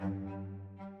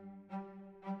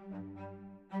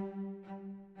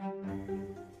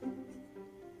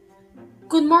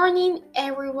Good morning,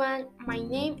 everyone. My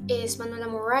name is Manuela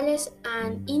Morales,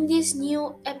 and in this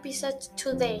new episode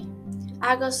today,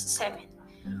 August 7th,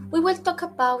 we will talk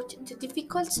about the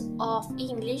difficulties of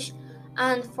English,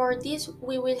 and for this,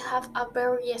 we will have a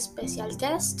very special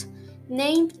guest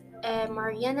named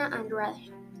Mariana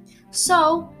Andrade.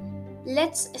 So,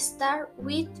 let's start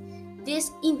with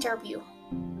this interview.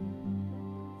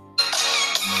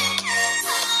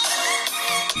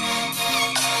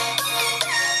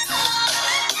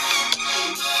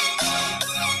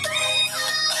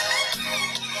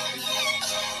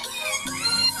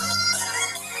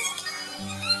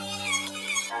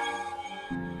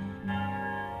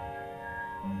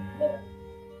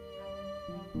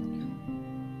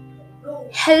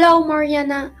 Hello,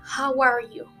 Mariana. How are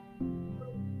you?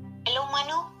 Hello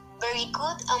Manu, very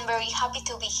good. I'm very happy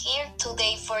to be here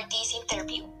today for this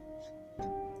interview.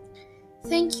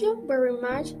 Thank you very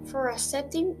much for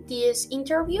accepting this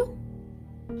interview.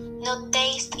 No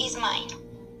taste is mine.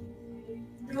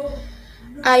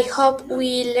 I hope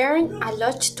we learn a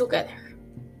lot together.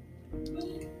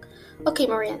 Okay,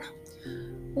 Mariana,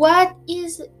 what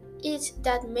is it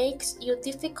that makes you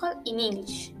difficult in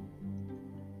English?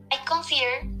 I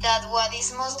consider that what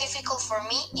is most difficult for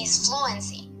me is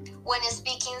fluency. When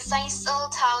speaking signs so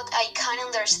out, I can't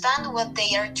understand what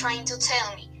they are trying to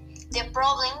tell me. The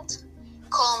problem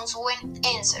comes when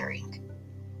answering.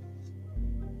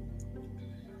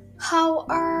 How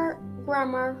are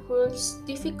grammar rules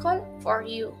difficult for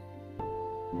you?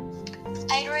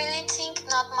 I really think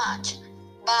not much,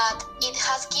 but it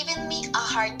has given me a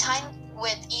hard time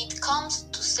when it comes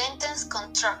to sentence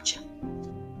construction.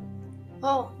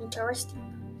 Oh, interesting.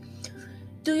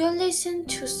 Do you listen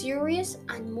to series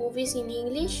and movies in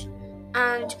English?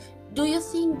 And do you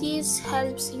think this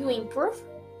helps you improve?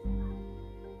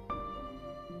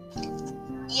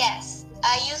 Yes,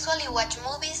 I usually watch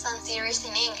movies and series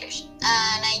in English,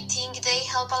 and I think they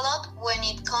help a lot when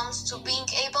it comes to being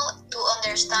able to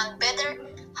understand better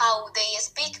how they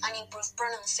speak and improve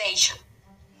pronunciation.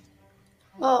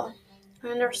 Oh, I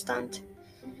understand.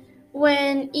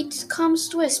 When it comes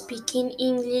to speaking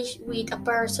English with a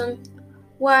person,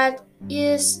 what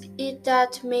is it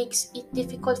that makes it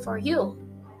difficult for you?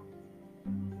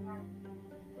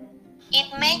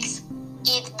 It makes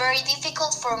it very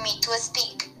difficult for me to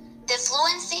speak. The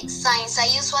fluency signs I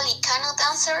usually cannot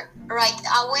answer right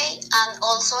away, and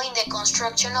also in the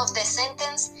construction of the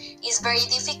sentence is very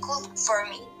difficult for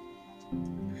me.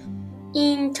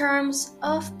 In terms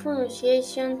of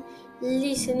pronunciation,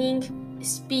 listening,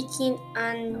 speaking,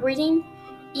 and reading,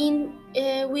 in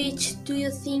which do you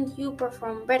think you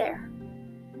perform better?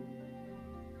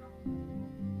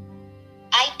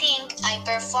 I think I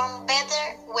perform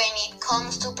better when it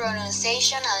comes to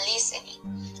pronunciation and listening,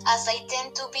 as I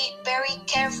tend to be very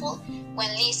careful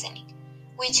when listening,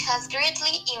 which has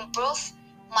greatly improved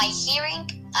my hearing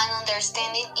and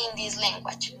understanding in this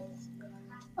language.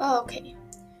 Okay.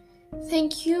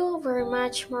 Thank you very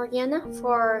much, Mariana,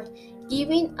 for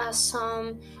giving us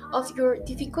some of your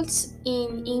difficulties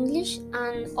in English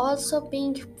and also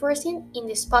being present in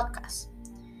this podcast.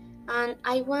 And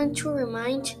I want to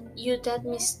remind you that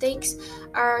mistakes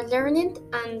are learned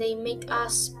and they make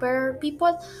us better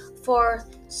people for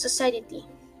society.